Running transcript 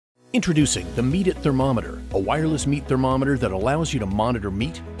Introducing the Meat It Thermometer, a wireless meat thermometer that allows you to monitor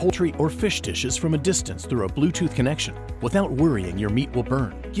meat, poultry, or fish dishes from a distance through a Bluetooth connection without worrying your meat will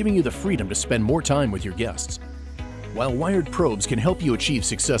burn, giving you the freedom to spend more time with your guests. While wired probes can help you achieve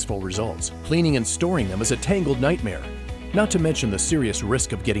successful results, cleaning and storing them is a tangled nightmare, not to mention the serious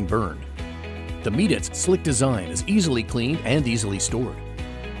risk of getting burned. The Meat It's slick design is easily cleaned and easily stored,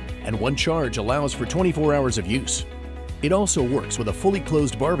 and one charge allows for 24 hours of use. It also works with a fully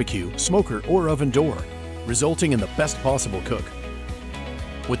closed barbecue, smoker, or oven door, resulting in the best possible cook.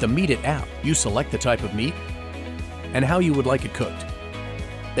 With the Meat It app, you select the type of meat and how you would like it cooked.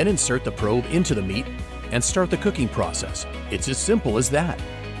 Then insert the probe into the meat and start the cooking process. It's as simple as that.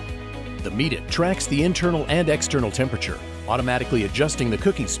 The Meat It tracks the internal and external temperature, automatically adjusting the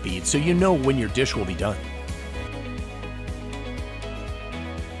cooking speed so you know when your dish will be done.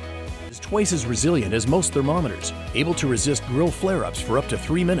 It's twice as resilient as most thermometers, able to resist grill flare-ups for up to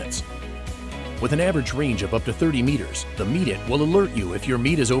 3 minutes. With an average range of up to 30 meters, the Meat It will alert you if your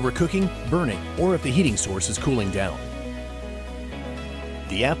meat is overcooking, burning, or if the heating source is cooling down.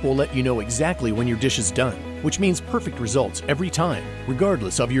 The app will let you know exactly when your dish is done, which means perfect results every time,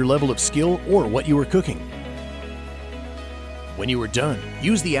 regardless of your level of skill or what you are cooking. When you are done,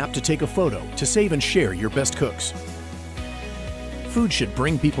 use the app to take a photo to save and share your best cooks. Food should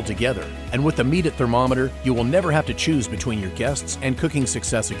bring people together, and with the Meat It Thermometer, you will never have to choose between your guests and cooking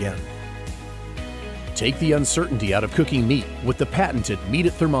success again. Take the uncertainty out of cooking meat with the patented Meat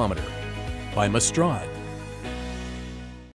It Thermometer by Mastrad.